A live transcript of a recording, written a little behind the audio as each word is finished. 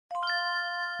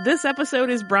This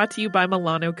episode is brought to you by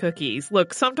Milano Cookies.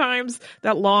 Look, sometimes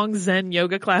that long Zen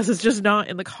yoga class is just not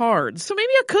in the cards, so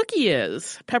maybe a cookie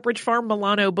is. Pepperidge Farm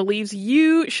Milano believes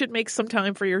you should make some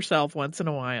time for yourself once in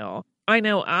a while. I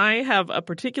know I have a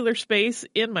particular space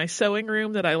in my sewing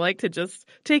room that I like to just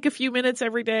take a few minutes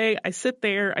every day. I sit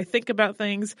there, I think about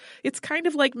things. It's kind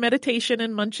of like meditation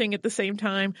and munching at the same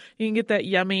time. You can get that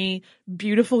yummy,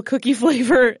 beautiful cookie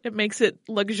flavor. It makes it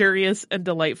luxurious and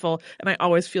delightful, and I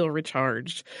always feel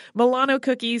recharged. Milano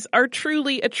cookies are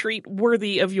truly a treat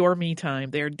worthy of your me time.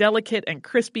 They are delicate and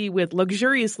crispy with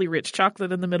luxuriously rich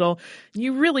chocolate in the middle.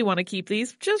 You really want to keep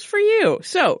these just for you.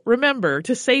 So remember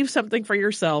to save something for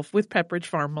yourself with Pepperidge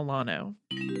Farm Milano.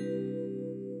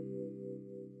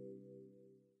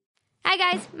 Hi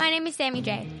guys, my name is Sammy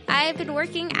J. I have been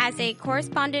working as a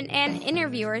correspondent and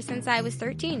interviewer since I was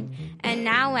 13. And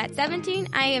now at 17,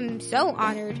 I am so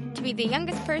honored to be the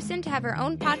youngest person to have her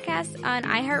own podcast on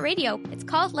iHeartRadio. It's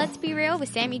called Let's Be Real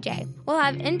with Sammy J. We'll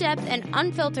have in-depth and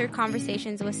unfiltered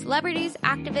conversations with celebrities,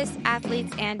 activists,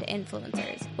 athletes, and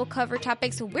influencers. We'll cover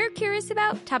topics we're curious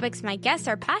about, topics my guests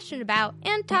are passionate about,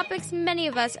 and topics many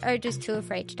of us are just too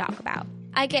afraid to talk about.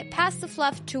 I get past the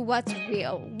fluff to what's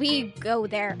real. We go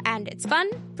there, and it's fun,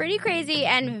 pretty crazy,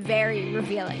 and very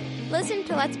revealing. Listen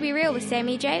to Let's Be Real with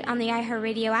Sammy J on the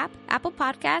iHeartRadio app, Apple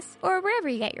Podcasts, or wherever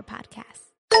you get your podcasts.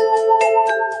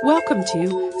 Welcome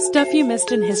to Stuff You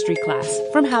Missed in History Class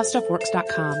from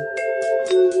HowStuffWorks.com.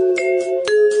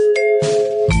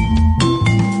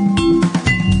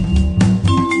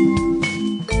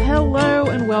 Hello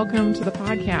and welcome to the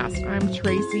podcast. I'm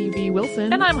Tracy V.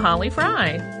 Wilson. And I'm Holly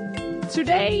Fry.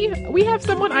 Today, we have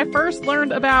someone I first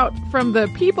learned about from the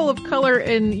People of Color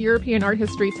in European Art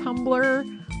History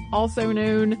Tumblr, also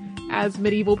known as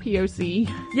Medieval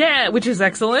POC. Yeah, which is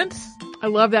excellent. I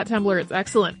love that Tumblr. It's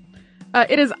excellent.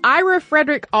 It is Ira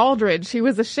Frederick Aldridge. He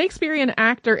was a Shakespearean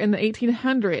actor in the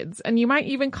 1800s, and you might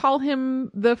even call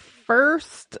him the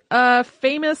first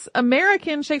famous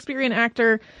American Shakespearean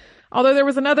actor, although there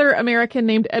was another American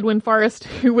named Edwin Forrest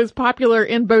who was popular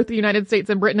in both the United States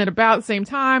and Britain at about the same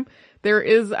time. There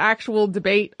is actual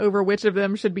debate over which of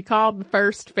them should be called the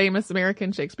first famous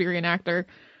American Shakespearean actor,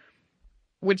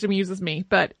 which amuses me.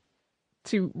 But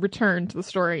to return to the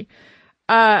story,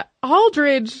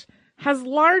 Aldridge has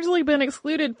largely been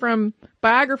excluded from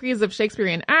biographies of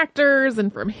Shakespearean actors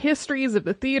and from histories of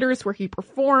the theaters where he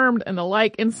performed and the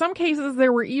like. In some cases,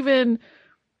 there were even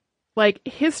like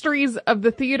histories of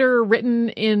the theater written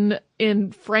in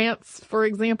France, for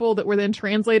example, that were then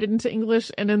translated into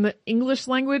English, and in the English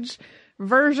language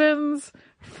versions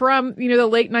from, the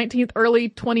late 19th, early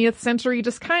 20th century,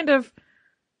 just kind of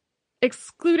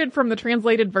excluded from the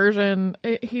translated version.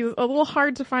 He's a little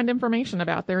hard to find information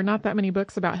about. There are not that many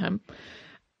books about him.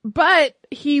 But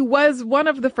he was one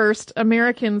of the first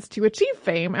Americans to achieve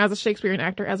fame as a Shakespearean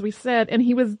actor, as we said, and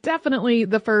he was definitely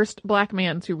the first Black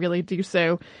man to really do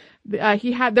so.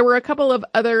 There were a couple of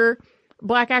other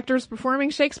Black actors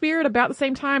performing Shakespeare at about the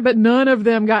same time, but none of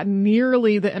them got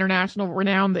nearly the international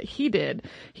renown that he did.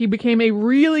 He became a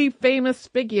really famous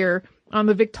figure on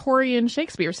the Victorian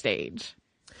Shakespeare stage.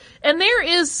 And there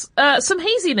is some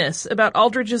haziness about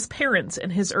Aldridge's parents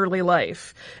in his early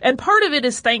life. And part of it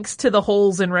is thanks to the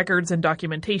holes in records and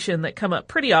documentation that come up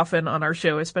pretty often on our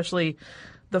show, especially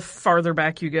the farther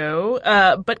back you go.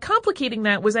 But complicating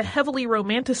that was a heavily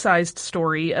romanticized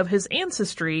story of his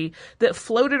ancestry that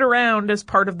floated around as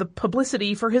part of the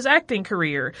publicity for his acting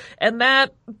career. And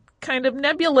that kind of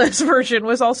nebulous version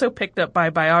was also picked up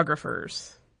by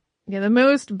biographers. Yeah, the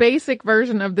most basic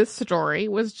version of this story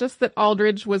was just that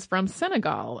Aldridge was from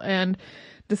Senegal and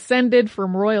descended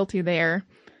from royalty there.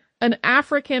 An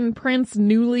African prince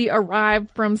newly arrived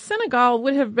from Senegal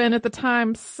would have been at the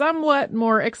time somewhat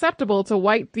more acceptable to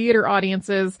white theater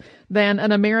audiences than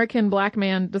an American Black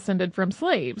man descended from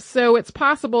slaves. So it's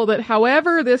possible that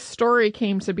however this story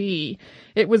came to be,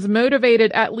 it was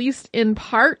motivated at least in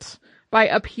part by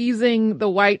appeasing the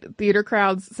white theater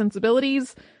crowd's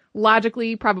sensibilities.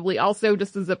 Logically, probably also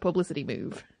just as a publicity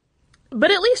move.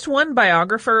 But at least one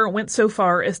biographer went so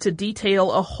far as to detail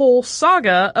a whole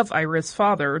saga of Ira's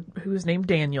father, who is named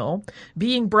Daniel,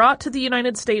 being brought to the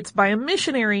United States by a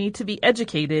missionary to be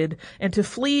educated and to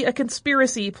flee a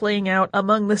conspiracy playing out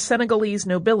among the Senegalese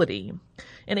nobility.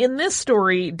 And in this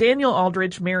story, Daniel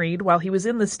Aldridge married while he was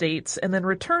in the States and then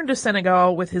returned to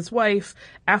Senegal with his wife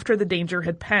after the danger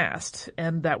had passed.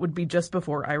 And that would be just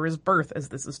before Ira's birth, as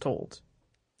this is told.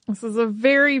 This is a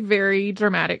very, very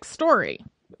dramatic story.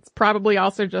 It's probably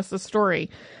also just a story,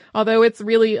 although it's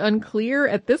really unclear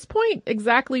at this point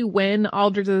exactly when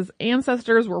Aldridge's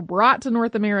ancestors were brought to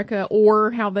North America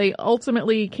or how they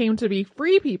ultimately came to be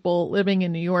free people living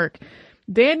in New York.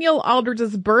 Daniel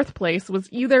Aldridge's birthplace was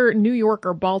either New York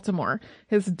or Baltimore.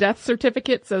 His death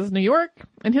certificate says New York,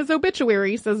 and his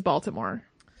obituary says Baltimore.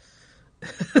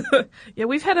 Yeah,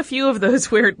 we've had a few of those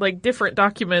where, like, different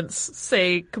documents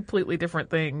say completely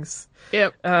different things.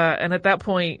 Yep. And at that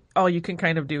point, all you can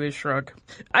kind of do is shrug.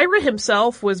 Ira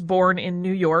himself was born in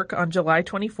New York on July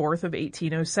 24th of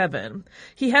 1807.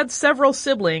 He had several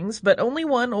siblings, but only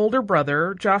one older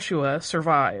brother, Joshua,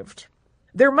 survived.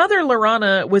 Their mother,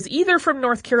 Lorana, was either from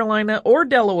North Carolina or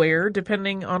Delaware,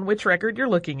 depending on which record you're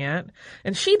looking at,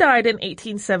 and she died in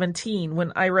 1817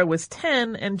 when Ira was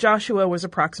 10 and Joshua was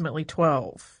approximately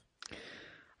 12.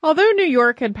 Although New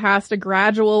York had passed a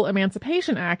gradual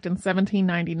Emancipation Act in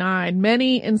 1799,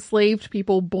 many enslaved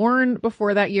people born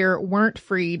before that year weren't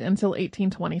freed until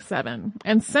 1827.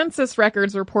 And census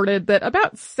records reported that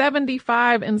about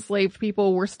 75 enslaved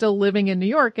people were still living in New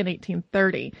York in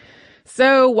 1830.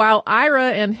 So while Ira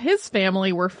and his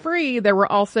family were free, there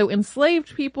were also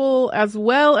enslaved people as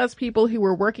well as people who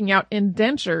were working out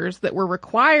indentures that were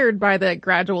required by the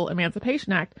Gradual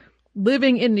Emancipation Act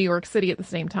living in New York City at the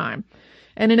same time.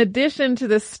 And in addition to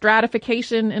this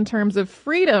stratification in terms of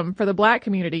freedom for the black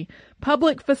community,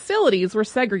 public facilities were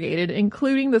segregated,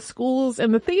 including the schools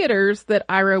and the theaters that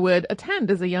Ira would attend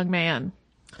as a young man.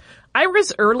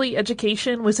 Ira's early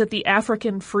education was at the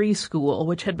African Free School,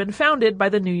 which had been founded by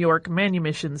the New York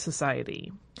Manumission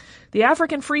Society. The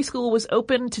African Free School was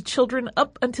open to children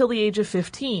up until the age of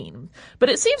 15, but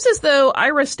it seems as though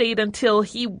Ira stayed until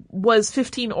he was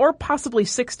 15 or possibly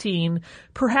 16,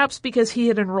 perhaps because he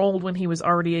had enrolled when he was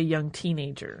already a young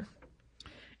teenager.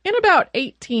 In about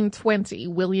 1820,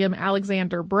 William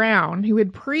Alexander Brown, who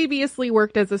had previously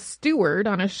worked as a steward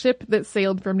on a ship that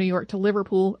sailed from New York to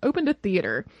Liverpool, opened a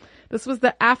theater. This was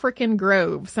the African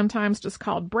Grove, sometimes just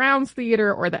called Brown's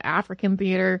Theater or the African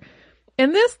Theater.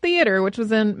 In this theater, which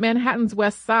was in Manhattan's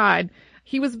West Side,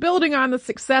 he was building on the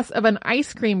success of an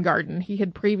ice cream garden he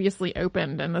had previously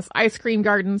opened. And this ice cream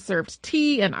garden served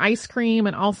tea and ice cream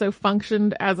and also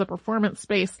functioned as a performance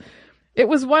space. It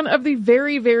was one of the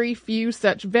very, very few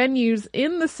such venues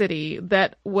in the city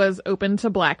that was open to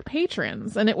black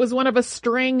patrons. And it was one of a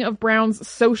string of Brown's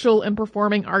social and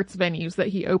performing arts venues that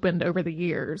he opened over the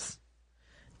years.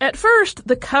 At first,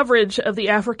 the coverage of the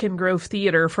African Grove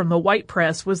Theater from the white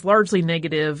press was largely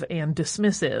negative and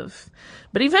dismissive.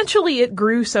 But eventually it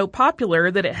grew so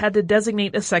popular that it had to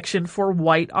designate a section for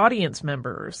white audience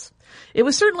members. It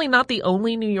was certainly not the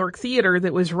only New York theater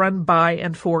that was run by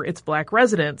and for its black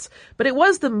residents, but it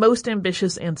was the most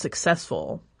ambitious and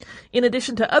successful. In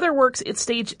addition to other works, it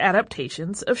staged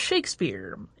adaptations of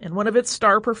Shakespeare, and one of its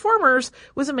star performers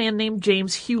was a man named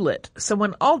James Hewlett,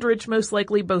 someone Aldridge most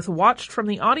likely both watched from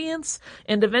the audience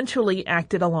and eventually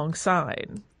acted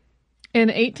alongside. In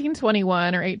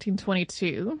 1821 or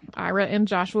 1822, Ira and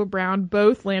Joshua Brown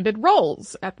both landed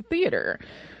roles at the theater.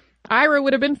 Ira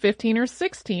would have been 15 or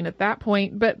 16 at that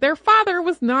point, but their father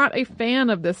was not a fan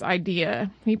of this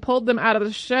idea. He pulled them out of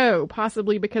the show,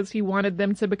 possibly because he wanted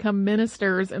them to become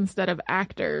ministers instead of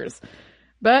actors.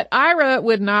 But Ira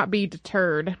would not be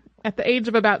deterred. At the age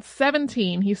of about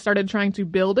 17, he started trying to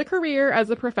build a career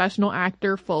as a professional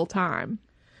actor full-time.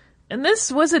 And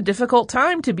this was a difficult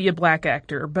time to be a black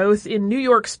actor, both in New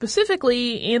York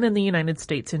specifically and in the United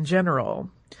States in general.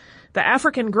 The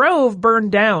African Grove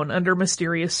burned down under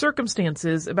mysterious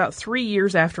circumstances about 3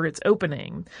 years after its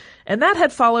opening, and that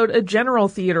had followed a general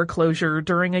theater closure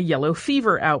during a yellow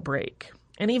fever outbreak.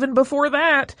 And even before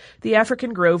that, the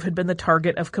African Grove had been the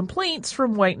target of complaints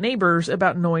from white neighbors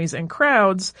about noise and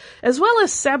crowds, as well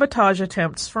as sabotage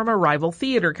attempts from a rival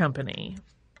theater company.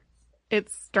 It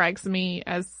strikes me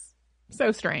as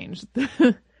so strange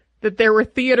that there were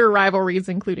theater rivalries,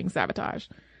 including sabotage.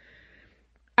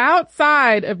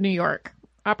 Outside of New York,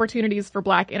 opportunities for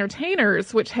black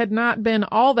entertainers, which had not been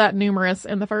all that numerous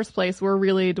in the first place, were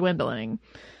really dwindling.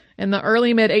 In the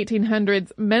early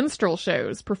mid-1800s, minstrel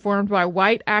shows performed by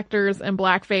white actors in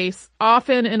blackface,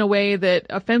 often in a way that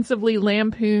offensively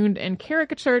lampooned and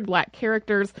caricatured black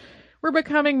characters, were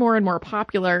becoming more and more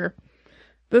popular.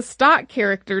 The stock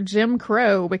character Jim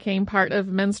Crow became part of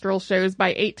minstrel shows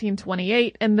by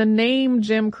 1828, and the name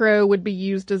Jim Crow would be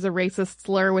used as a racist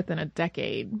slur within a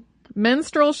decade.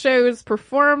 Minstrel shows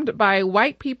performed by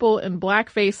white people in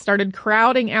blackface started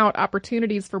crowding out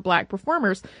opportunities for black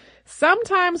performers,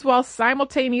 sometimes while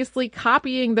simultaneously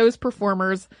copying those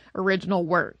performers' original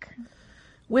work.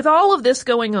 With all of this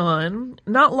going on,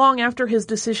 not long after his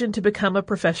decision to become a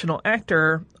professional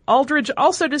actor, Aldridge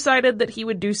also decided that he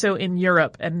would do so in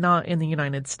Europe and not in the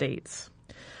United States.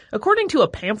 According to a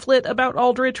pamphlet about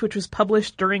Aldridge, which was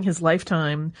published during his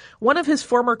lifetime, one of his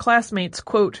former classmates,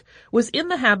 quote, was in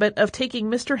the habit of taking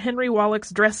Mr. Henry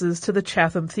Wallach's dresses to the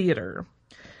Chatham Theatre.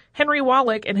 Henry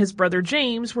Wallach and his brother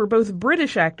James were both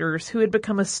British actors who had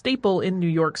become a staple in New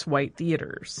York's white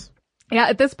theaters. Yeah,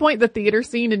 at this point, the theater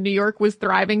scene in New York was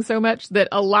thriving so much that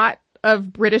a lot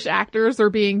of British actors are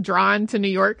being drawn to New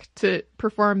York to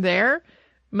perform there,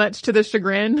 much to the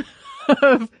chagrin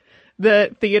of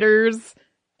the theaters,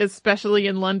 especially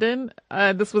in London.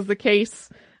 This was the case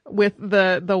with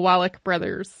the Wallach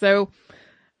brothers. So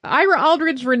Ira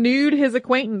Aldridge renewed his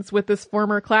acquaintance with this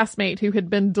former classmate who had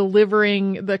been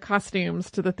delivering the costumes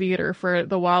to the theater for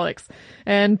the Wallachs.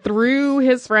 And through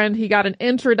his friend, he got an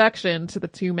introduction to the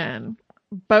two men.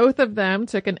 Both of them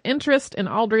took an interest in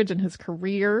Aldridge and his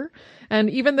career. And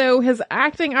even though his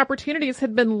acting opportunities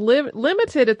had been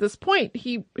limited at this point,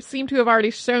 he seemed to have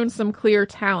already shown some clear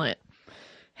talent.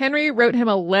 Henry wrote him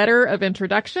a letter of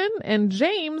introduction, and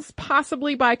James,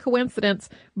 possibly by coincidence,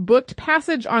 booked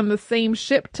passage on the same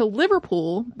ship to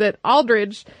Liverpool that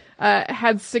Aldridge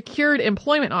had secured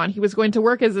employment on. He was going to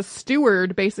work as a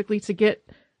steward, basically, to get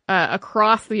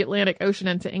across the Atlantic Ocean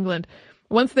into England.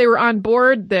 Once they were on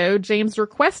board, though, James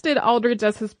requested Aldridge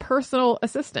as his personal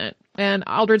assistant, and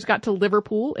Aldridge got to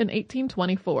Liverpool in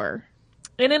 1824.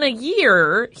 And in a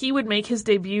year, he would make his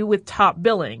debut with Top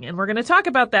Billing. And we're going to talk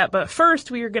about that. But first,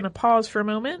 we are going to pause for a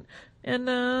moment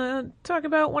and talk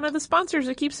about one of the sponsors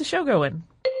that keeps the show going.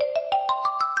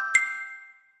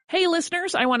 Hey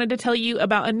listeners, I wanted to tell you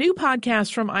about a new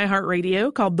podcast from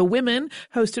iHeartRadio called The Women,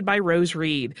 hosted by Rose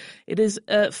Reed. It is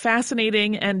a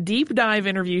fascinating and deep dive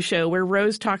interview show where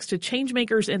Rose talks to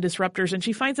changemakers and disruptors, and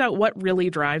she finds out what really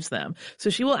drives them. So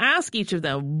she will ask each of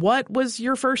them, what was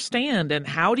your first stand, and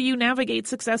how do you navigate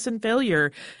success and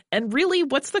failure? And really,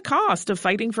 what's the cost of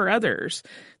fighting for others?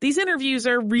 These interviews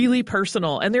are really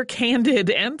personal, and they're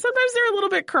candid, and sometimes they're a little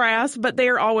bit crass, but they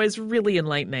are always really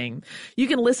enlightening. You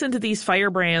can listen to these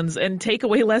firebrands and take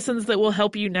away lessons that will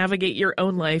help you navigate your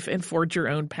own life and forge your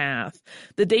own path.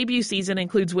 The debut season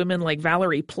includes women like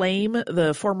Valerie Plame,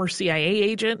 the former CIA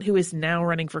agent who is now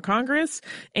running for Congress,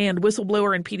 and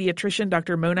whistleblower and pediatrician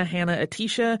Dr. Mona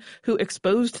Hanna-Attisha, who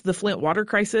exposed the Flint water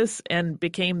crisis and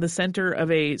became the center of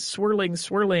a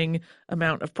swirling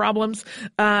amount of problems,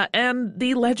 and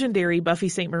the legendary Buffy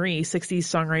St. Marie, 60s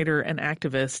songwriter and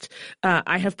activist.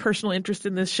 I have personal interest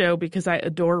in this show because I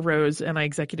adore Rose and I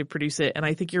executive produce it, and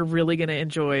I think you're really going to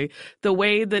enjoy the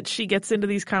way that she gets into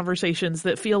these conversations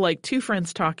that feel like two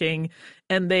friends talking,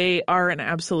 and they are an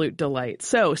absolute delight.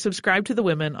 So subscribe to The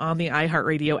Women on the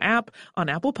iHeartRadio app, on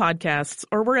Apple Podcasts,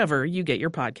 or wherever you get your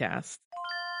podcasts.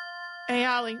 Hey,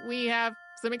 Holly, we have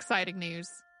some exciting news.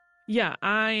 Yeah,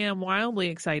 I am wildly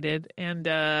excited, and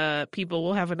people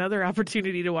will have another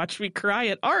opportunity to watch me cry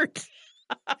at art.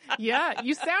 Yeah,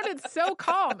 you sounded so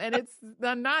calm, and it's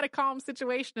not a calm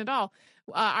situation at all.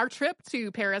 Our trip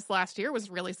to Paris last year was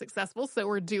really successful, so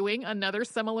we're doing another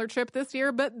similar trip this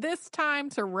year, but this time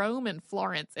to Rome and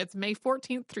Florence. It's May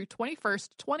 14th through 21st,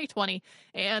 2020,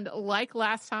 and like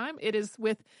last time, it is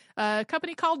with a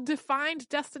company called Defined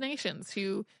Destinations,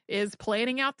 who is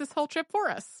planning out this whole trip for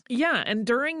us. Yeah, and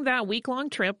during that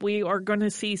week-long trip, we are going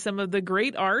to see some of the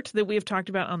great art that we have talked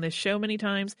about on this show many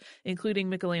times, including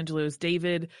Michelangelo's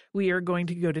David. We are going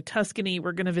to go to Tuscany.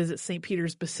 We're going to visit St.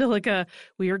 Peter's Basilica.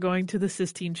 We are going to the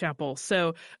Sistine Chapel.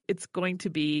 So it's going to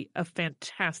be a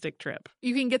fantastic trip.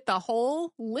 You can get the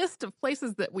whole list of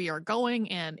places that we are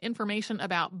going and information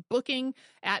about booking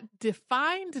at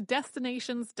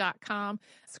defineddestinations.com.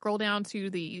 Scroll down to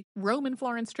the Rome and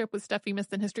Florence trip with stuff you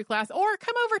missed in history class, or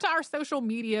come over to our social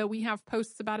media. We have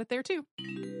posts about it there too.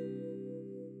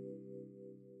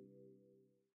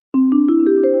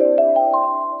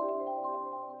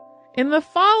 In the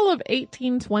fall of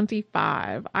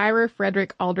 1825, Ira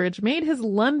Frederick Aldridge made his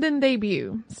London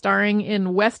debut, starring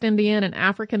in West Indian and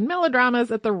African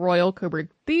melodramas at the Royal Coburg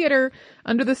Theatre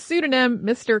under the pseudonym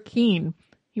Mr. Keene.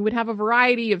 He would have a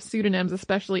variety of pseudonyms,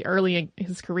 especially early in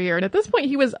his career, and at this point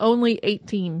he was only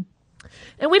 18.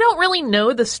 And we don't really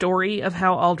know the story of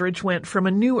how Aldridge went from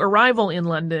a new arrival in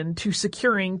London to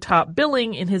securing top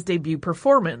billing in his debut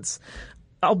performance,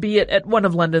 albeit at one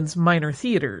of London's minor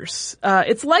theaters.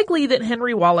 It's likely that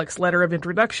Henry Wallach's letter of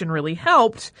introduction really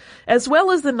helped, as well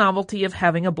as the novelty of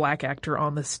having a black actor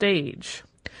on the stage.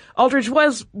 Aldridge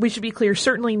was, we should be clear,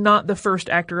 certainly not the first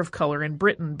actor of color in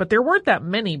Britain, but there weren't that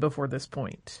many before this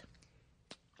point.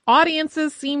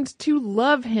 Audiences seemed to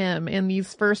love him in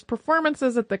these first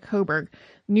performances at the Coburg.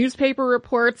 Newspaper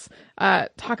reports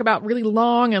talk about really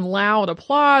long and loud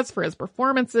applause for his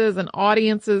performances and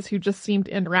audiences who just seemed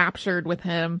enraptured with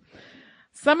him.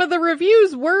 Some of the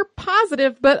reviews were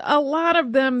positive, but a lot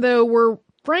of them, though, were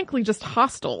frankly just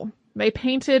hostile. They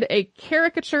painted a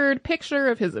caricatured picture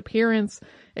of his appearance,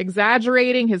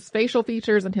 exaggerating his facial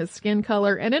features and his skin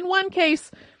color, and in one case,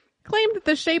 claimed that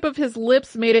the shape of his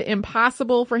lips made it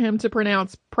impossible for him to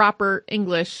pronounce proper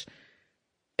English.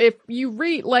 If you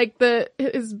read,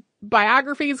 his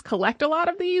biographies collect a lot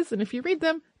of these, and if you read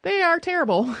them, they are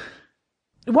terrible.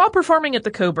 While performing at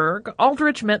the Coburg,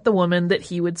 Aldridge met the woman that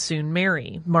he would soon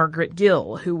marry, Margaret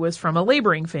Gill, who was from a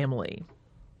laboring family.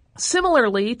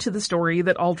 Similarly to the story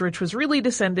that Aldridge was really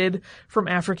descended from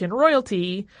African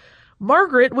royalty,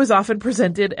 Margaret was often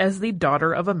presented as the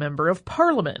daughter of a member of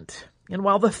Parliament. And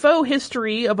while the faux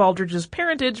history of Aldridge's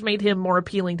parentage made him more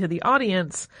appealing to the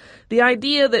audience, the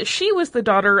idea that she was the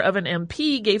daughter of an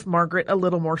MP gave Margaret a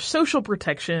little more social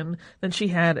protection than she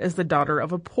had as the daughter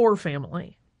of a poor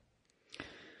family.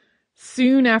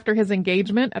 Soon after his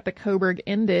engagement at the Coburg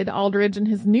ended, Aldridge and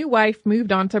his new wife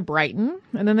moved on to Brighton,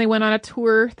 and then they went on a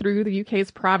tour through the UK's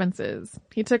provinces.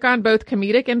 He took on both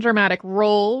comedic and dramatic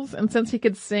roles, and since he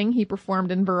could sing, he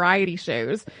performed in variety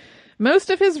shows.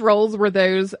 Most of his roles were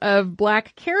those of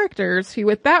black characters who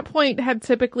at that point had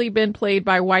typically been played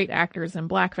by white actors in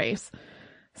blackface.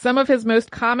 Some of his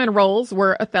most common roles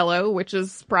were Othello, which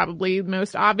is probably the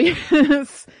most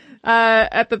obvious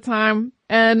at the time,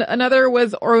 and another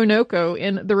was Orinoco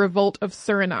in The Revolt of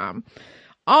Suriname.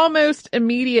 Almost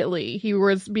immediately, he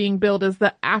was being billed as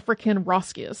the African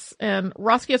Roscius, and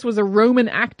Roscius was a Roman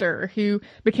actor who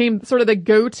became sort of the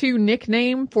go-to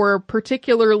nickname for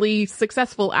particularly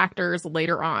successful actors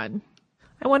later on.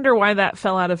 I wonder why that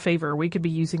fell out of favor. We could be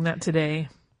using that today.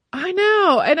 I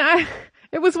know, and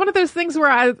it was one of those things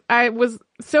where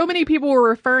so many people were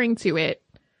referring to it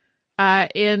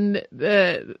in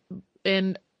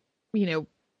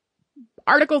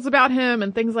articles about him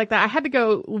and things like that. I had to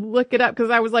go look it up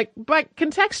because I was like, but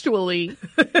contextually,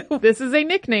 this is a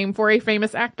nickname for a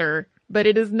famous actor, but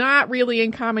it is not really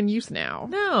in common use now.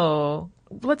 No,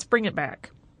 let's bring it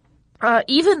back.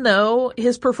 Even though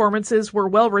his performances were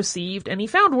well received and he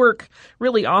found work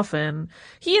really often,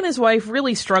 he and his wife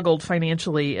really struggled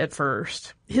financially at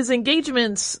first. His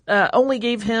engagements only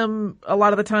gave him, a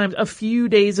lot of the time, a few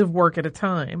days of work at a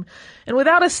time. And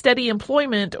without a steady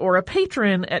employment or a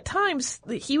patron, at times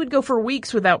he would go for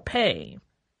weeks without pay.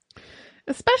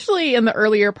 Especially in the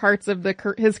earlier parts of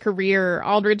his career,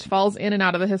 Aldridge falls in and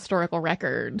out of the historical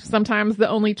record. Sometimes the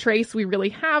only trace we really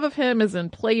have of him is in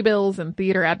playbills and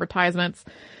theater advertisements.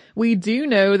 We do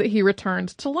know that he returned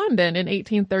to London in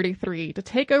 1833 to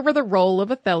take over the role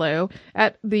of Othello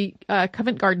at the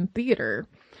Covent Garden Theatre.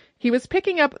 He was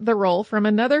picking up the role from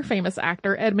another famous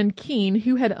actor, Edmund Kean,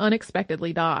 who had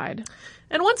unexpectedly died.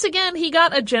 And once again, he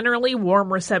got a generally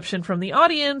warm reception from the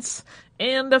audience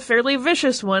and a fairly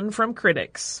vicious one from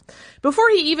critics. Before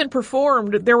he even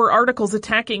performed, there were articles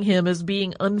attacking him as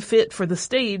being unfit for the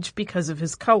stage because of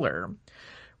his color.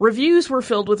 Reviews were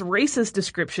filled with racist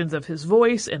descriptions of his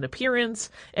voice and appearance,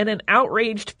 and an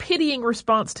outraged, pitying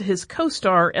response to his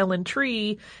co-star, Ellen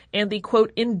Tree, and the,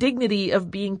 quote, indignity of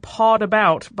being pawed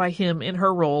about by him in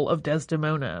her role of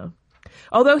Desdemona.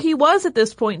 Although he was at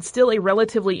this point still a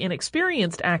relatively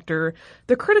inexperienced actor,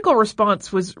 the critical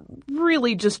response was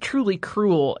really just truly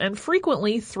cruel and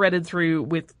frequently threaded through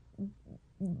with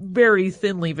very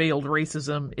thinly veiled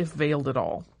racism, if veiled at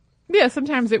all. Yeah,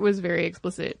 sometimes it was very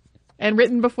explicit. And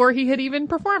written before he had even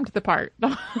performed the part.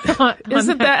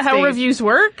 Isn't that how reviews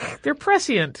work? They're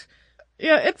prescient.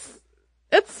 Yeah, it's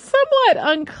somewhat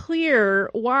unclear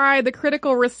why the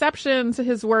critical reception to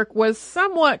his work was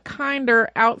somewhat kinder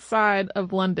outside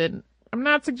of London. I'm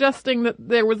not suggesting that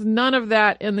there was none of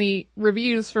that in the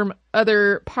reviews from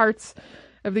other parts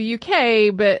of the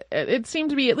UK, but it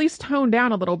seemed to be at least toned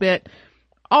down a little bit.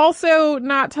 Also,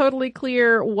 not totally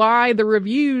clear why the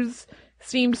reviews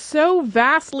seemed so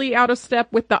vastly out of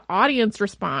step with the audience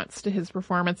response to his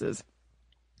performances.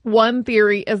 One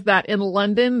theory is that in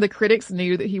London, the critics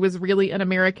knew that he was really an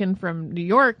American from New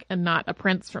York and not a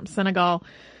prince from Senegal.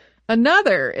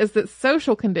 Another is that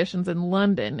social conditions in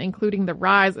London, including the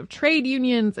rise of trade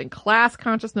unions and class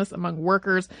consciousness among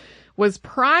workers, was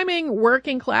priming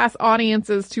working class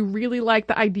audiences to really like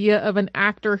the idea of an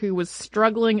actor who was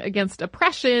struggling against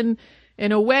oppression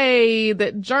in a way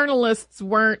that journalists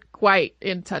weren't quite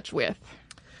in touch with.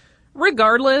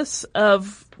 Regardless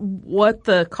of what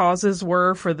the causes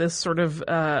were for this sort of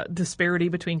disparity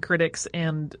between critics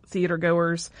and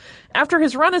theatergoers, after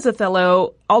his run as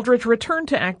Othello, Aldridge returned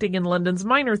to acting in London's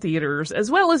minor theaters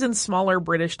as well as in smaller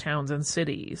British towns and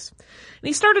cities. And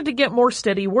he started to get more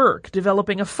steady work,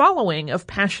 developing a following of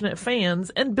passionate fans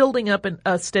and building up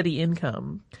a steady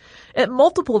income. At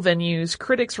multiple venues,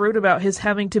 critics wrote about his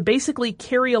having to basically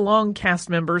carry along cast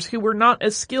members who were not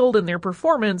as skilled in their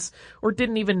performance or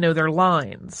didn't even know their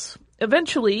lines.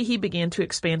 Eventually, he began to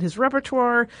expand his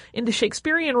repertoire into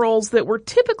Shakespearean roles that were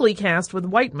typically cast with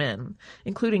white men,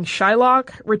 including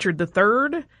Shylock, Richard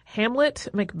III, Hamlet,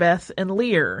 Macbeth, and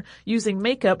Lear, using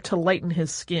makeup to lighten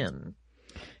his skin.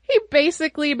 He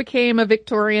basically became a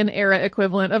Victorian-era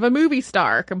equivalent of a movie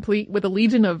star, complete with a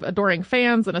legion of adoring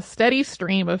fans and a steady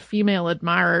stream of female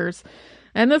admirers.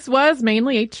 And this was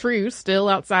mainly a truth still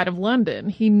outside of London.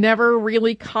 He never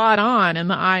really caught on in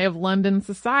the eye of London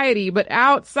society, but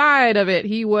outside of it,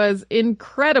 he was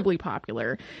incredibly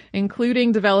popular,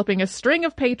 including developing a string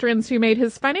of patrons who made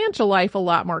his financial life a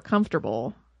lot more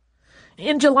comfortable.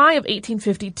 In July of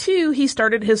 1852, he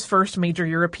started his first major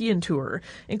European tour,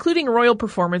 including royal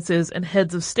performances and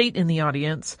heads of state in the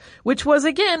audience, which was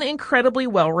again incredibly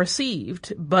well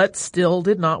received, but still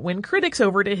did not win critics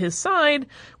over to his side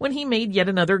when he made yet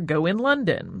another go in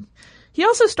London. He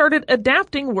also started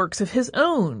adapting works of his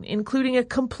own, including a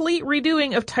complete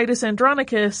redoing of Titus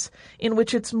Andronicus, in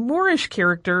which its Moorish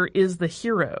character is the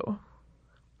hero.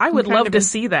 I would love to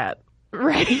see that.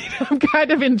 Right. I'm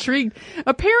kind of intrigued.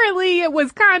 Apparently it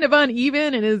was kind of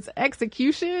uneven in his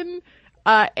execution.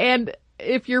 And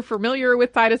if you're familiar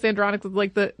with Titus Andronicus,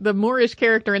 like the Moorish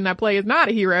character in that play is not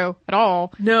a hero at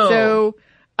all. No. So,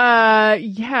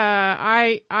 yeah,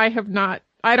 I have not,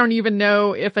 I don't even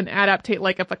know if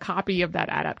if a copy of that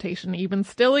adaptation even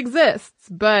still exists,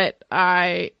 but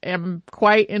I am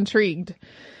quite intrigued.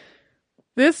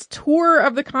 This tour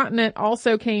of the continent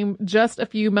also came just a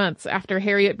few months after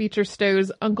Harriet Beecher Stowe's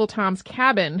Uncle Tom's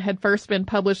Cabin had first been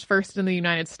published first in the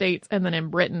United States and then in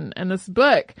Britain. And this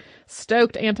book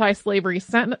stoked anti-slavery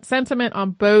sentiment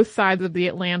on both sides of the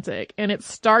Atlantic. And it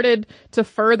started to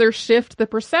further shift the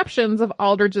perceptions of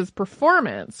Aldridge's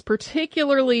performance,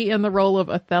 particularly in the role of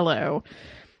Othello.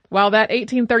 While that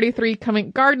 1833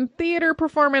 Covent Garden Theater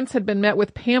performance had been met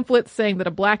with pamphlets saying that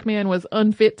a black man was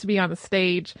unfit to be on the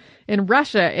stage, in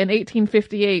Russia in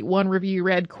 1858, one review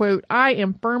read, quote, "I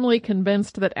am firmly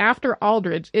convinced that after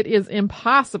Aldridge, it is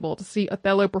impossible to see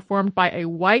Othello performed by a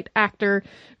white actor,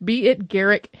 be it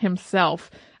Garrick himself."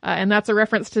 And that's a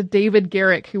reference to David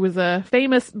Garrick, who was a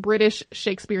famous British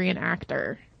Shakespearean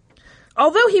actor.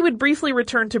 Although he would briefly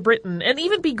return to Britain and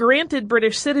even be granted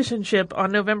British citizenship on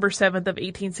November 7th of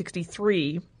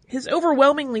 1863, his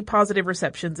overwhelmingly positive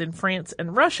receptions in France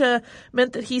and Russia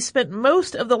meant that he spent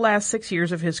most of the last 6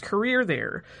 years of his career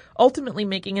there, ultimately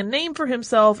making a name for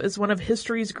himself as one of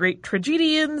history's great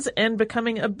tragedians and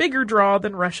becoming a bigger draw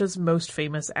than Russia's most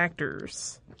famous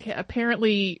actors. Yeah,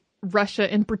 apparently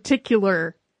Russia in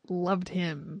particular loved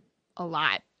him a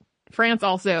lot. France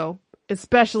also.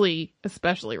 Especially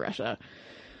Russia.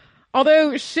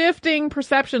 Although shifting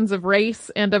perceptions of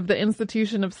race and of the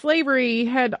institution of slavery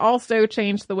had also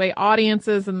changed the way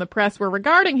audiences and the press were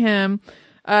regarding him,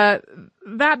 that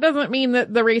doesn't mean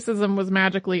that the racism was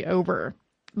magically over.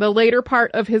 The later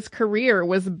part of his career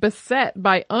was beset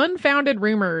by unfounded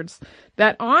rumors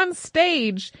that on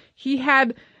stage he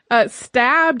had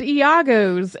stabbed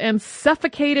Iagos and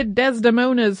suffocated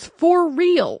Desdemonas for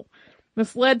real.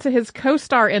 This led to his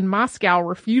co-star in Moscow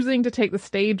refusing to take the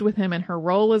stage with him in her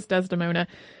role as Desdemona.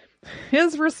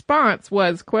 His response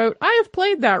was, quote, "I have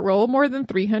played that role more than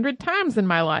 300 times in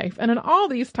my life, and in all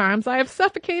these times I have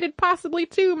suffocated possibly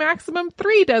 2, maximum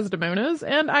 3 Desdemonas,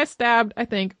 and I stabbed, I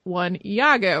think, 1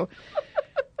 Iago."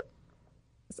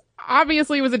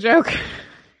 Obviously it was a joke.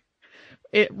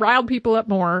 It riled people up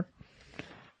more.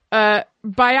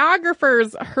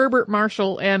 Biographers Herbert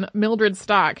Marshall and Mildred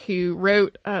Stock, who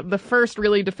wrote the first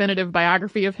really definitive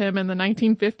biography of him in the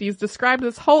 1950s, described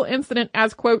this whole incident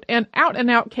as, quote, "an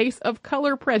out-and-out case of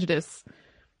color prejudice."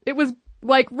 It was,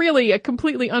 like, really a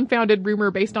completely unfounded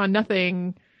rumor based on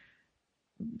nothing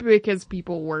because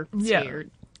people were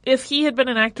scared. Yeah. If he had been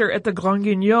an actor at the Grand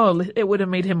Guignol, it would have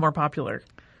made him more popular.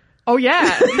 Oh,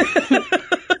 yeah.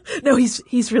 No,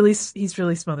 he's really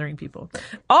smothering people.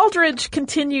 Aldridge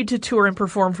continued to tour and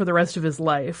perform for the rest of his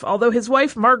life, although his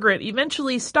wife Margaret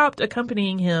eventually stopped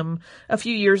accompanying him a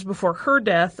few years before her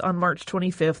death on March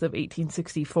 25th of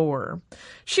 1864.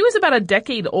 She was about a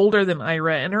decade older than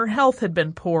Ira, and her health had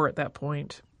been poor at that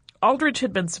point. Aldridge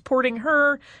had been supporting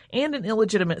her and an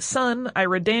illegitimate son,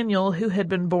 Ira Daniel, who had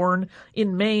been born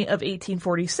in May of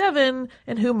 1847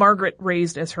 and who Margaret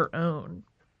raised as her own.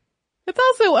 It's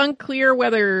also unclear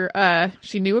whether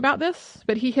she knew about this,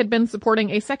 but he had been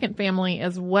supporting a second family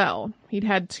as well. He'd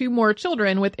had 2 more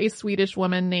children with a Swedish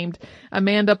woman named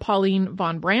Amanda Pauline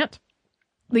von Brandt.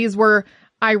 These were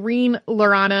Irene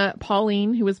Lorana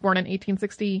Pauline, who was born in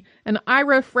 1860, and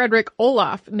Ira Frederick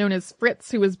Olaf, known as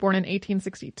Fritz, who was born in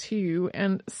 1862.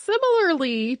 And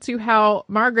similarly to how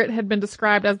Margaret had been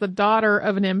described as the daughter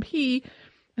of an MP,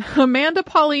 Amanda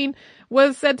Pauline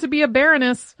was said to be a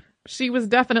baroness. She was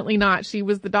definitely not. She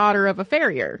was the daughter of a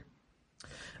farrier.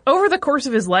 Over the course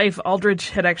of his life, Aldridge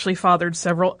had actually fathered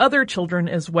several other children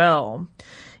as well.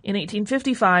 In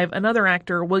 1855, another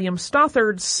actor, William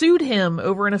Stothard, sued him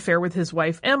over an affair with his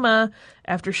wife Emma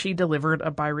after she delivered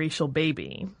a biracial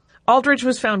baby. Aldridge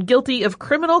was found guilty of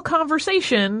criminal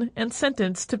conversation and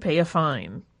sentenced to pay a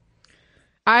fine.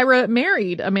 Ira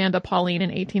married Amanda Pauline in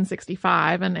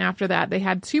 1865, and after that they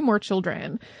had 2 more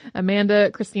children, Amanda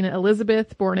Christina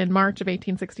Elizabeth, born in March of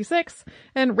 1866,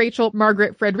 and Rachel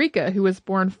Margaret Frederica, who was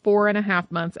born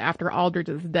 4.5 months after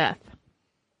Aldridge's death.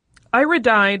 Ira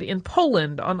died in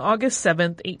Poland on August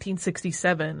 7th,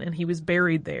 1867, and he was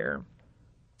buried there.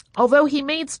 Although he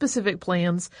made specific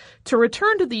plans to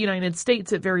return to the United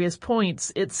States at various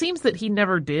points, it seems that he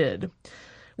never did.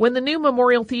 When the new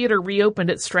Memorial Theater reopened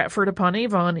at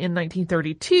Stratford-upon-Avon in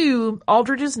 1932,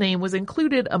 Aldridge's name was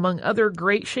included among other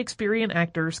great Shakespearean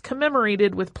actors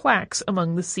commemorated with plaques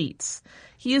among the seats.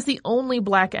 He is the only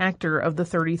black actor of the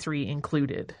 33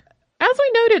 included. As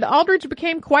we noted, Aldridge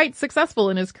became quite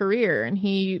successful in his career, and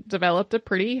he developed a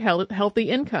pretty healthy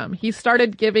income. He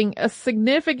started giving a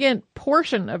significant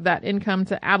portion of that income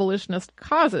to abolitionist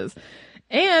causes,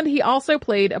 and he also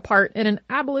played a part in an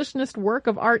abolitionist work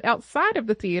of art outside of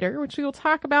the theater, which we will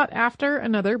talk about after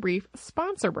another brief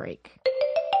sponsor break.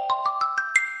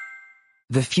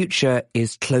 The future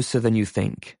is closer than you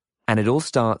think, and it all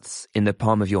starts in the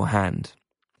palm of your hand.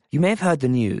 You may have heard the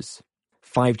news.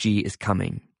 5G is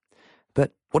coming.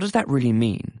 But what does that really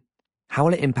mean? How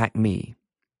will it impact me?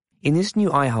 In this new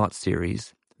iHeart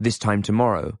series, This Time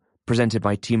Tomorrow, presented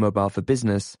by T-Mobile for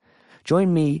Business,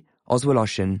 join me, Oswald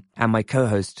Oshin, and my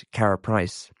co-host, Kara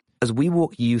Price, as we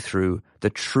walk you through the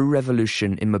true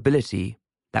revolution in mobility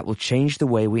that will change the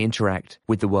way we interact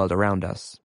with the world around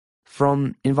us.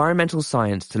 From environmental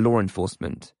science to law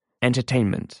enforcement,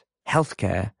 entertainment,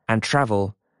 healthcare, and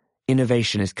travel,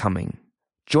 innovation is coming.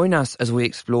 Join us as we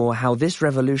explore how this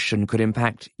revolution could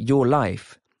impact your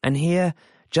life and hear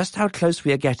just how close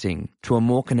we are getting to a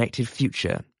more connected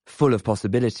future, full of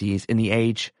possibilities in the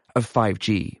age of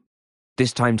 5G.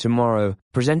 This Time Tomorrow,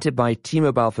 presented by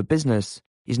T-Mobile for Business,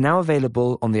 is now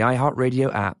available on the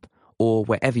iHeartRadio app or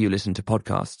wherever you listen to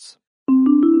podcasts.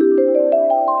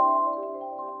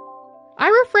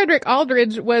 Ira Frederick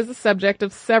Aldridge was the subject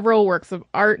of several works of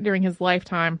art during his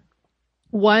lifetime.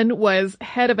 One was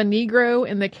Head of a Negro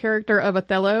in the character of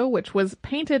Othello, which was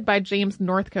painted by James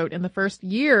Northcote in the first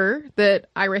year that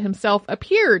Ira himself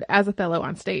appeared as Othello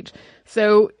on stage.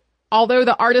 So, although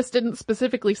the artist didn't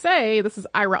specifically say this is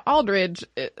Ira Aldridge,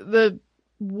 the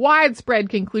widespread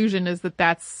conclusion is that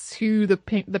that's who the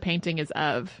painting is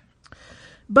of.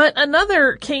 But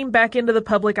another came back into the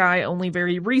public eye only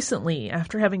very recently,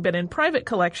 after having been in private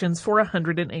collections for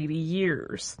 180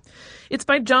 years. It's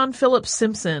by John Philip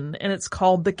Simpson, and it's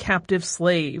called The Captive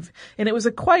Slave, and it was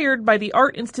acquired by the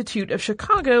Art Institute of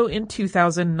Chicago in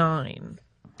 2009.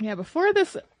 Yeah, before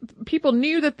this, people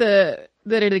knew that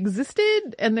it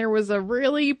existed, and there was a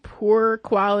really poor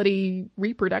quality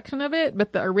reproduction of it,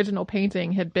 but the original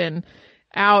painting had been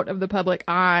out of the public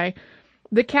eye.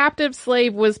 The Captive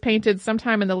Slave was painted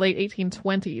sometime in the late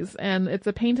 1820s, and it's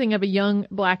a painting of a young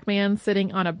black man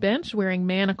sitting on a bench wearing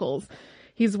manacles.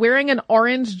 He's wearing an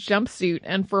orange jumpsuit,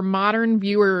 and for modern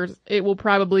viewers, it will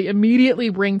probably immediately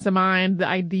bring to mind the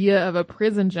idea of a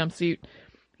prison jumpsuit.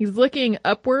 He's looking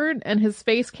upward, and his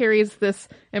face carries this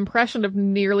impression of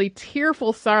nearly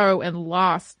tearful sorrow and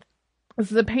loss. This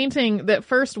is a painting that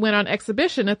first went on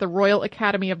exhibition at the Royal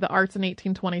Academy of the Arts in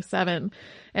 1827,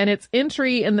 and its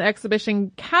entry in the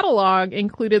exhibition catalog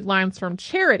included lines from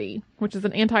Charity, which is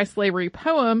an anti-slavery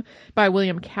poem by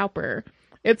William Cowper.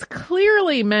 It's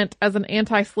clearly meant as an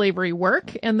anti-slavery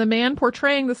work, and the man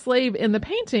portraying the slave in the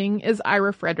painting is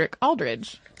Ira Frederick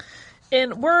Aldridge.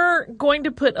 And we're going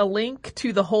to put a link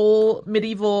to the whole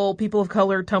medieval people of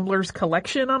color Tumblr's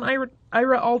collection on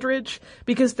Ira Aldridge,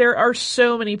 because there are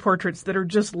so many portraits that are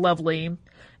just lovely.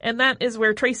 And that is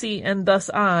where Tracy, and thus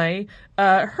I,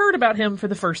 heard about him for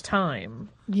the first time.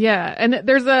 Yeah, and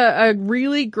there's a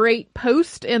really great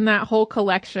post in that whole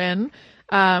collection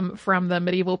from the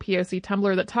medieval POC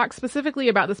Tumblr that talks specifically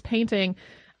about this painting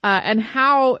and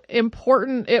how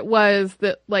important it was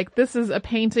that, like, this is a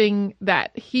painting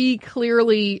that he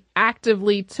clearly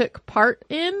actively took part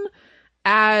in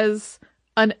as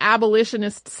an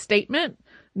abolitionist statement,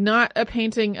 not a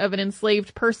painting of an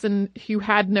enslaved person who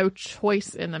had no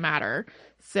choice in the matter.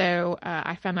 So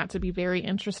I found that to be very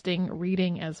interesting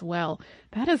reading as well.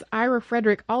 That is Ira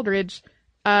Frederick Aldridge.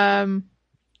 A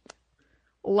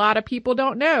lot of people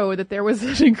don't know that there was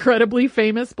an incredibly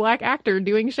famous black actor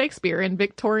doing Shakespeare in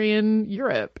Victorian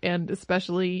Europe and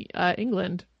especially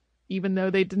England, even though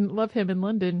they didn't love him in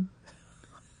London.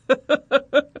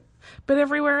 But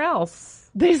everywhere else.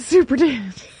 They super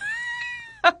did.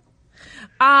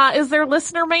 Is there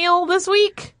listener mail this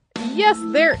week? Yes,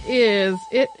 there is.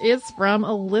 It is from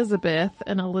Elizabeth,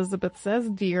 and Elizabeth says,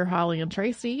 Dear Holly and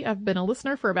Tracy, I've been a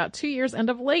listener for about 2 years, and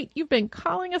of late you've been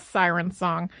calling a siren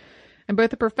song. I'm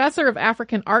both a professor of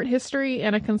African art history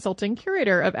and a consulting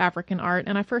curator of African art,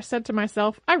 and I first said to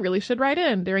myself, I really should write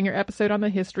in during your episode on the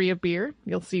history of beer.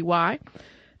 You'll see why.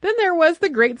 Then there was the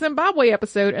Great Zimbabwe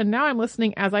episode, and now I'm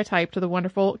listening as I type to the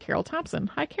wonderful Carol Thompson.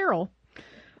 Hi, Carol.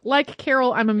 Like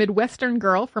Carol, I'm a Midwestern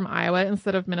girl from Iowa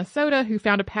instead of Minnesota who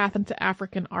found a path into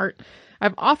African art.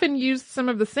 I've often used some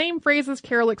of the same phrases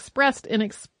Carol expressed in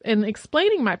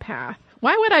explaining my path.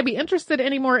 Why would I be interested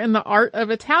anymore in the art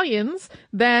of Italians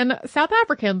than South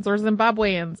Africans or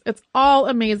Zimbabweans? It's all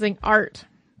amazing art.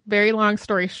 Very long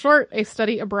story short, a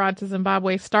study abroad to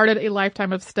Zimbabwe started a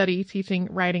lifetime of study, teaching,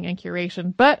 writing, and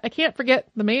curation. But I can't forget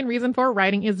the main reason for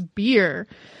writing is beer.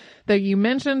 Though you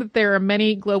mentioned that there are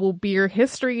many global beer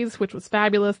histories, which was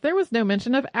fabulous, there was no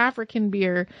mention of African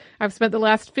beer. I've spent the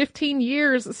last 15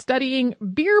 years studying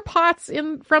beer pots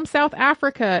from South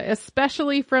Africa,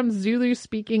 especially from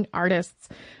Zulu-speaking artists.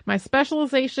 My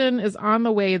specialization is on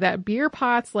the way that beer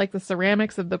pots, like the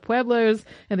ceramics of the Pueblos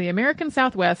and the American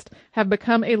Southwest, have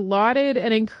become a lauded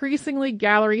and increasingly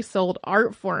gallery-sold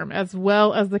art form, as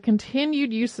well as the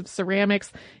continued use of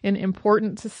ceramics in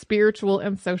important to spiritual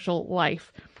and social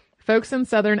life. Folks in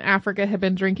southern Africa have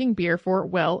been drinking beer for,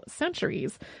 well,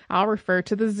 centuries. I'll refer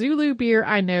to the Zulu beer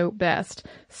I know best.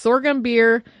 Sorghum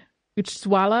beer,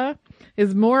 Uchwala,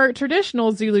 is more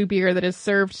traditional Zulu beer that is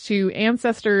served to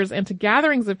ancestors and to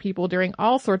gatherings of people during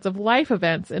all sorts of life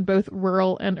events in both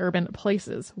rural and urban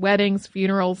places. Weddings,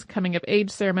 funerals,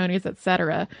 coming-of-age ceremonies,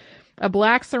 etc. A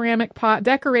black ceramic pot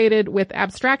decorated with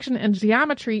abstraction and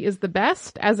geometry is the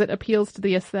best, as it appeals to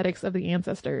the aesthetics of the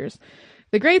ancestors.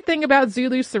 The great thing about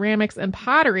Zulu ceramics and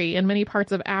pottery in many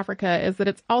parts of Africa is that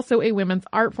it's also a women's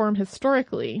art form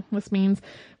historically. This means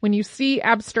when you see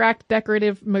abstract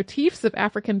decorative motifs of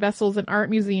African vessels in art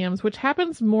museums, which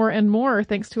happens more and more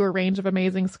thanks to a range of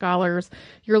amazing scholars,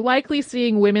 you're likely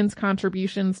seeing women's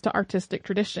contributions to artistic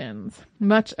traditions.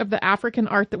 Much of the African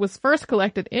art that was first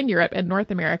collected in Europe and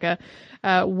North America,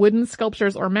 wooden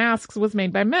sculptures or masks, was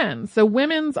made by men. So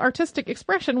women's artistic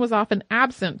expression was often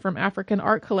absent from African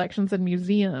art collections and museums.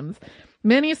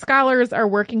 Many scholars are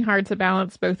working hard to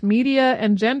balance both media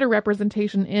and gender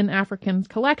representation in African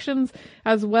collections,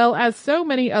 as well as so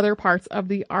many other parts of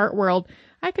the art world.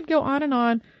 I could go on and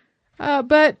on,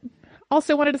 but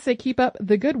also wanted to say keep up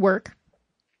the good work.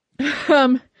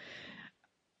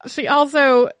 She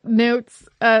also notes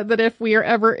that if we are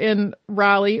ever in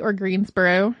Raleigh or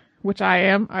Greensboro, which I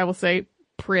am, I will say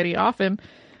pretty often,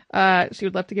 she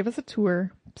would love to give us a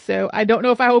tour. So I don't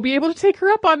know if I will be able to take her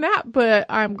up on that, but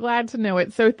I'm glad to know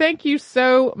it. So thank you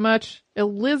so much,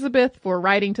 Elizabeth, for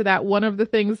writing to that. One of the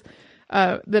things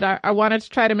that I wanted to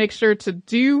try to make sure to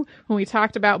do when we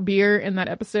talked about beer in that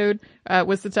episode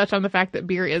was to touch on the fact that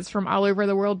beer is from all over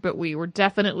the world, but we were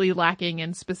definitely lacking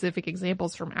in specific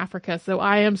examples from Africa. So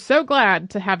I am so glad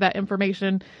to have that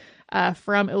information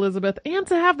from Elizabeth and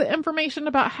to have the information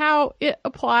about how it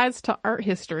applies to art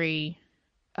history.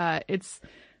 It's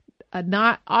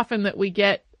not often that we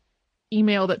get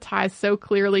email that ties so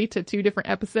clearly to two different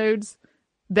episodes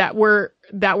that were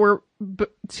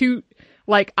two,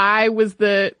 like I was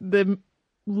the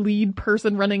lead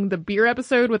person running the beer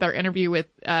episode with our interview with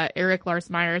Eric Lars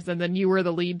Myers, and then you were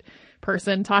the lead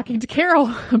person talking to Carol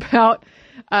about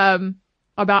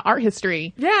art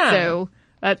history. Yeah. So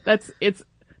it's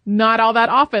not all that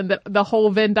often that the whole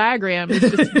Venn diagram is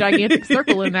just a gigantic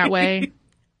circle in that way.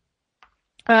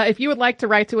 If you would like to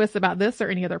write to us about this or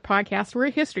any other podcast, we're a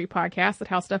history podcast at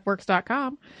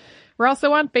howstuffworks.com. We're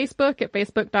also on Facebook at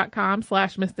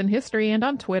facebook.com/missedinhistory and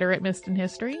on Twitter at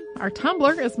missedinhistory. Our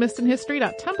Tumblr is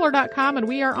missedinhistory.tumblr.com, and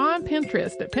we are on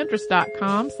Pinterest at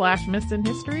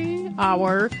pinterest.com/missedinhistory.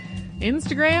 Our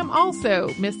Instagram,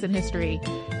 also Missed in History.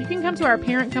 You can come to our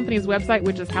parent company's website,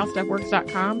 which is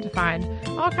howstuffworks.com, to find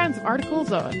all kinds of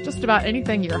articles on just about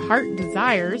anything your heart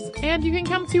desires. And you can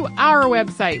come to our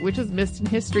website, which is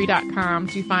missedinhistory.com,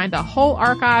 to find a whole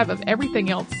archive of everything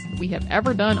else we have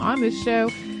ever done on this show.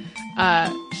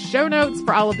 Show notes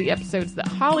for all of the episodes that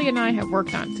Holly and I have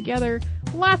worked on together,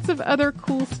 lots of other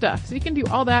cool stuff. So you can do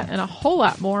all that and a whole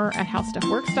lot more at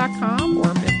howstuffworks.com or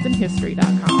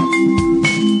missedinhistory.com.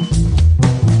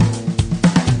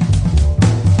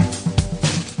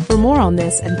 For more on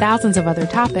this and thousands of other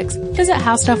topics, visit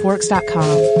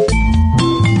howstuffworks.com.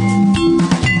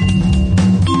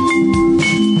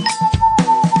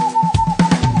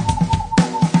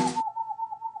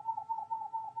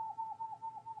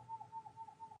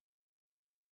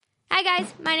 Hi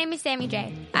guys, my name is Sammy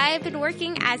J. I've been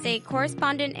working as a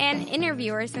correspondent and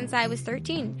interviewer since I was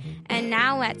 13. And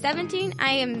now at 17,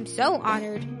 I am so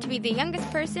honored to be the youngest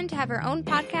person to have her own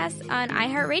podcast on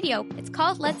iHeartRadio. It's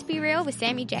called Let's Be Real with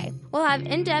Sammy J. We'll have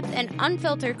in-depth and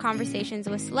unfiltered conversations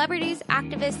with celebrities,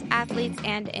 activists, athletes,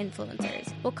 and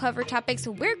influencers. We'll cover topics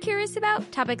we're curious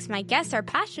about, topics my guests are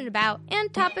passionate about,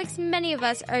 and topics many of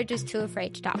us are just too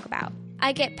afraid to talk about.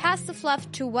 I get past the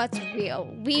fluff to what's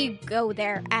real. We go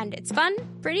there, and it's fun,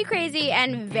 pretty crazy,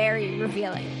 and very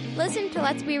revealing. Listen to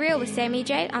Let's Be Real with Sammy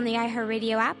J on the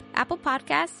iHeartRadio app, Apple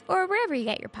Podcasts, or wherever you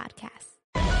get your podcasts.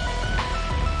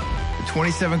 The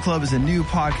 27 Club is a new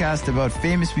podcast about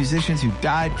famous musicians who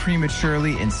died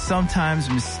prematurely and sometimes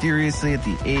mysteriously at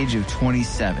the age of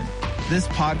 27. This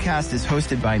podcast is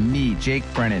hosted by me,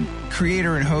 Jake Brennan,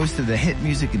 creator and host of the hit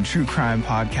music and true crime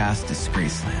podcast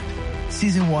Disgraceland.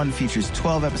 Season 1 features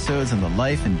 12 episodes on the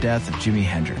life and death of Jimi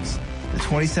Hendrix. The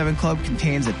 27 Club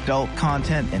contains adult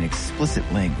content and explicit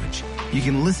language. You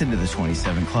can listen to the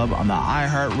 27 Club on the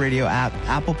iHeartRadio app,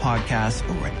 Apple Podcasts,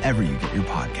 or wherever you get your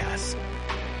podcasts.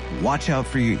 Watch out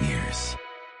for your ears.